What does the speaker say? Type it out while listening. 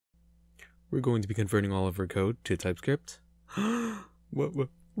we're going to be converting all of our code to TypeScript.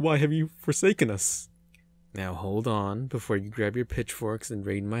 Why have you forsaken us? Now hold on before you grab your pitchforks and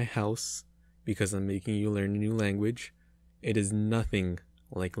raid my house, because I'm making you learn a new language. It is nothing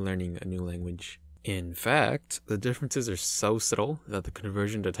like learning a new language. In fact, the differences are so subtle that the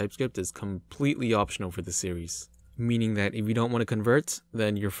conversion to TypeScript is completely optional for the series. Meaning that if you don't want to convert,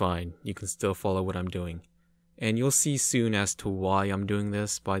 then you're fine. You can still follow what I'm doing. And you'll see soon as to why I'm doing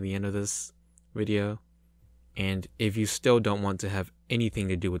this by the end of this video. And if you still don't want to have anything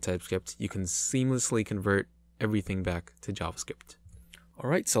to do with TypeScript, you can seamlessly convert everything back to JavaScript.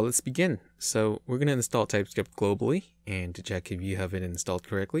 Alright, so let's begin. So we're going to install TypeScript globally, and to check if you have it installed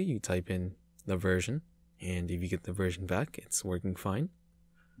correctly, you type in the version, and if you get the version back, it's working fine.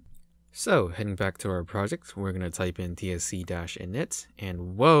 So heading back to our project, we're going to type in tsc-init,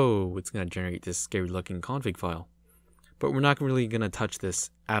 and whoa, it's going to generate this scary looking config file. But we're not really going to touch this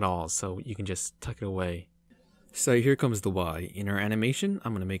at all, so you can just tuck it away. So here comes the why. In our animation,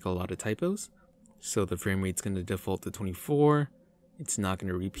 I'm going to make a lot of typos. So the frame rate's going to default to 24, it's not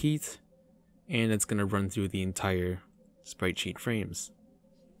going to repeat, and it's going to run through the entire sprite sheet frames.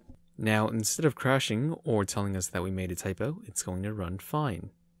 Now, instead of crashing or telling us that we made a typo, it's going to run fine.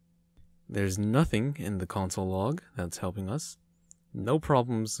 There's nothing in the console log that's helping us. No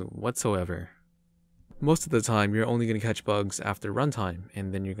problems whatsoever. Most of the time, you're only going to catch bugs after runtime,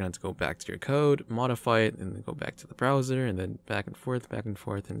 and then you're going to have to go back to your code, modify it, and then go back to the browser, and then back and forth,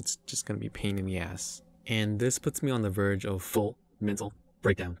 and it's just going to be a pain in the ass. And this puts me on the verge of full mental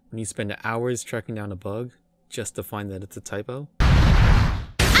breakdown. When you spend hours tracking down a bug just to find that it's a typo.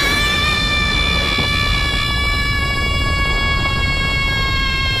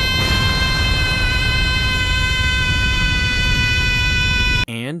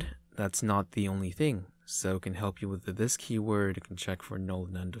 And that's not the only thing. So it can help you with this keyword, it can check for null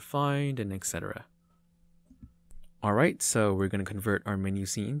and undefined, and etc. Alright, so we're going to convert our menu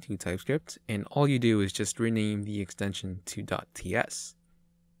scene to TypeScript, and all you do is just rename the extension to .ts.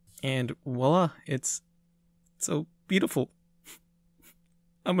 And voila, it's so beautiful.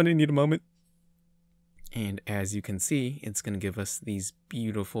 I'm going to need a moment. And as you can see, it's going to give us these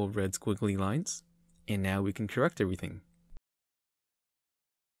beautiful red squiggly lines, and now we can correct everything.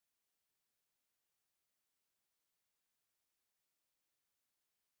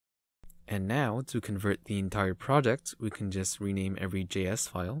 And now, to convert the entire project, we can just rename every JS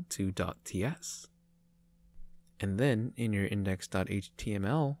file to .ts. And then, in your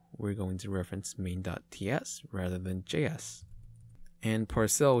index.html, we're going to reference main.ts rather than JS. And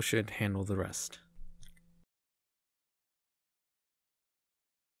Parcel should handle the rest.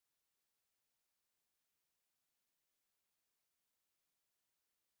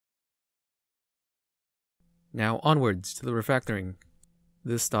 Now onwards to the refactoring.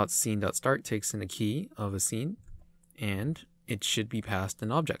 This .scene.start takes in a key of a scene, and it should be passed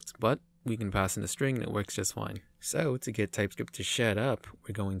an object, but we can pass in a string and it works just fine. So to get TypeScript to shed up,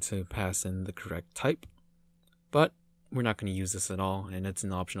 we're going to pass in the correct type, but we're not going to use this at all, and it's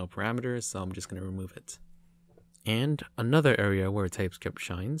an optional parameter, so I'm just going to remove it. And another area where TypeScript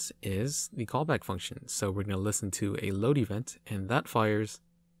shines is the callback function. So we're going to listen to a load event, and that fires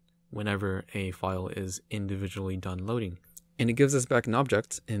whenever a file is individually done loading. And it gives us back an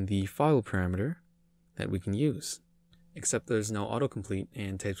object in the file parameter that we can use. Except there's no autocomplete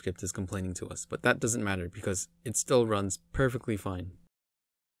and TypeScript is complaining to us. But that doesn't matter because it still runs perfectly fine.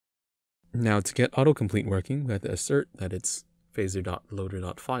 Now to get autocomplete working, we have to assert that it's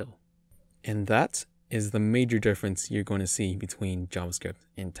phaser.loader.file. And that is the major difference you're going to see between JavaScript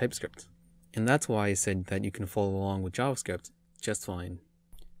and TypeScript. And that's why I said that you can follow along with JavaScript just fine.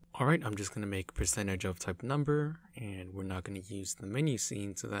 Alright, I'm just going to make percentage of type number, and we're not going to use the menu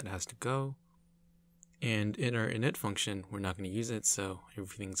scene, so that has to go. And in our init function, we're not going to use it, so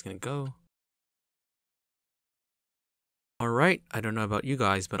everything's going to go. Alright, I don't know about you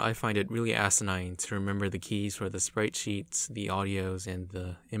guys, but I find it really asinine to remember the keys for the sprite sheets, the audios, and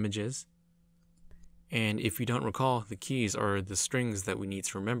the images. And if you don't recall, the keys are the strings that we need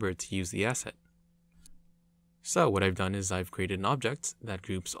to remember to use the asset. So what I've done is I've created an object that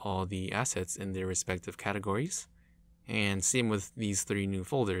groups all the assets in their respective categories. And same with these 3 new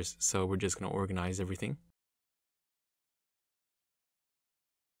folders, so we're just going to organize everything.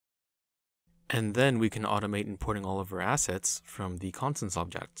 And then we can automate importing all of our assets from the constants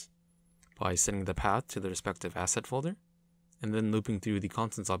object by setting the path to the respective asset folder, and then looping through the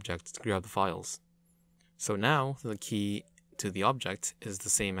constants object to grab the files. So now the key to the object is the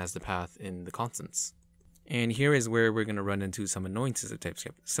same as the path in the constants. And here is where we're going to run into some annoyances of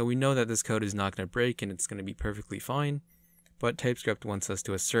TypeScript. So we know that this code is not going to break and it's going to be perfectly fine, but TypeScript wants us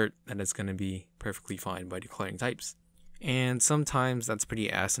to assert that it's going to be perfectly fine by declaring types. And sometimes that's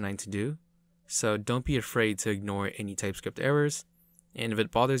pretty asinine to do, so don't be afraid to ignore any TypeScript errors, and if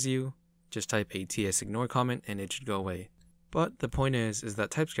it bothers you, just type a tsignore comment and it should go away. But the point is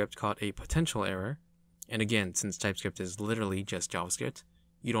that TypeScript caught a potential error, and again, since TypeScript is literally just JavaScript,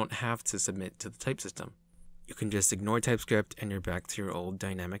 you don't have to submit to the type system. You can just ignore TypeScript and you're back to your old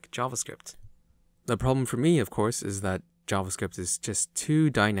dynamic JavaScript. The problem for me, of course, is that JavaScript is just too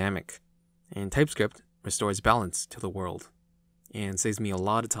dynamic, and TypeScript restores balance to the world and saves me a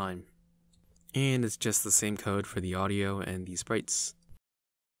lot of time. And it's just the same code for the audio and the sprites.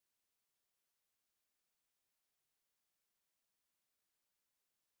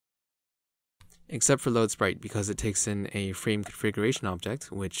 Except for load sprite, because it takes in a frame configuration object,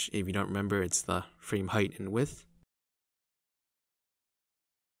 which, if you don't remember, it's the frame height and width.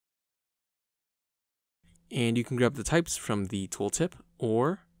 And you can grab the types from the tooltip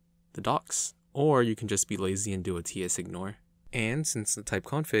or the docs, or you can just be lazy and do a tsignore. And since the type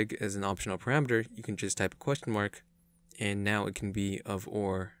config is an optional parameter, you can just type a question mark, and now it can be of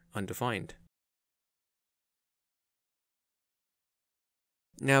or undefined.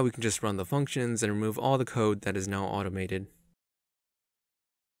 Now we can just run the functions and remove all the code that is now automated.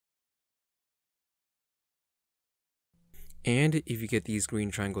 And if you get these green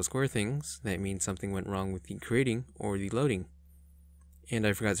triangle square things, that means something went wrong with the creating or the loading. And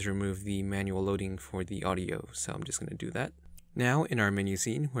I forgot to remove the manual loading for the audio, so I'm just going to do that. Now in our menu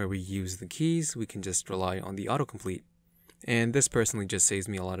scene where we use the keys, we can just rely on the autocomplete. And this personally just saves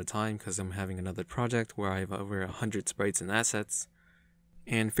me a lot of time because I'm having another project where I have over 100 sprites and assets.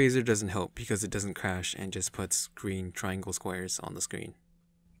 And Phaser doesn't help because it doesn't crash and just puts green triangle squares on the screen.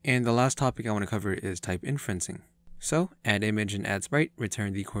 And the last topic I want to cover is type inferencing. So, add image and add sprite,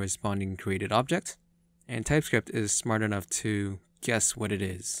 return the corresponding created object, and TypeScript is smart enough to guess what it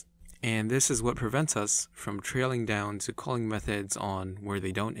is. And this is what prevents us from trailing down to calling methods on where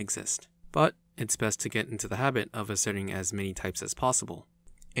they don't exist. But it's best to get into the habit of asserting as many types as possible.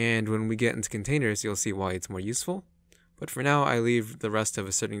 And when we get into containers, you'll see why it's more useful. But for now, I leave the rest of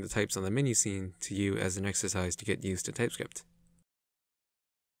asserting the types on the menu scene to you as an exercise to get used to TypeScript.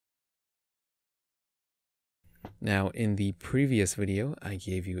 Now, in the previous video, I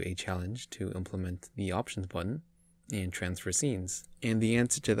gave you a challenge to implement the options button and transfer scenes. And the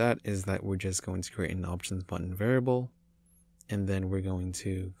answer to that is that we're just going to create an options button variable, and then we're going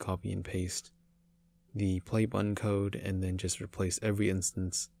to copy and paste the play button code and then just replace every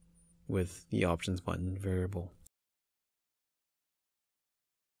instance with the options button variable.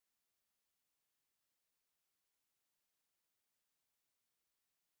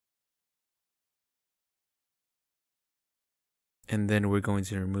 And then we're going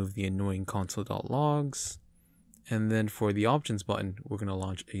to remove the annoying console.logs. And then for the options button, we're going to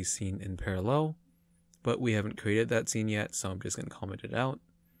launch a scene in parallel, but we haven't created that scene yet, so I'm just going to comment it out.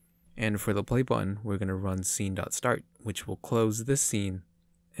 And for the play button, we're going to run scene.start, which will close this scene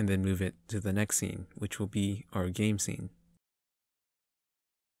and then move it to the next scene, which will be our game scene.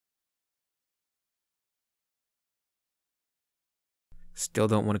 Still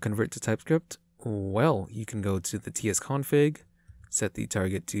don't want to convert to TypeScript? Well, you can go to the tsconfig, set the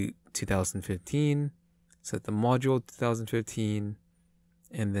target to 2015, set the module to 2015,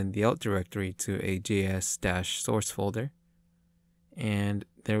 and then the out directory to a js-source folder. And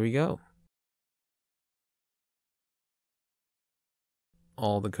there we go.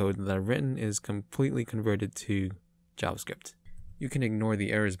 All the code that I've written is completely converted to JavaScript. You can ignore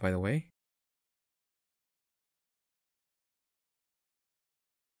the errors, by the way.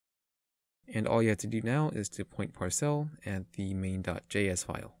 And all you have to do now is to point parcel at the main.js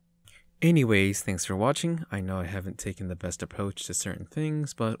file. Anyways, thanks for watching. I know I haven't taken the best approach to certain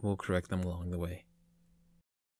things, but we'll correct them along the way.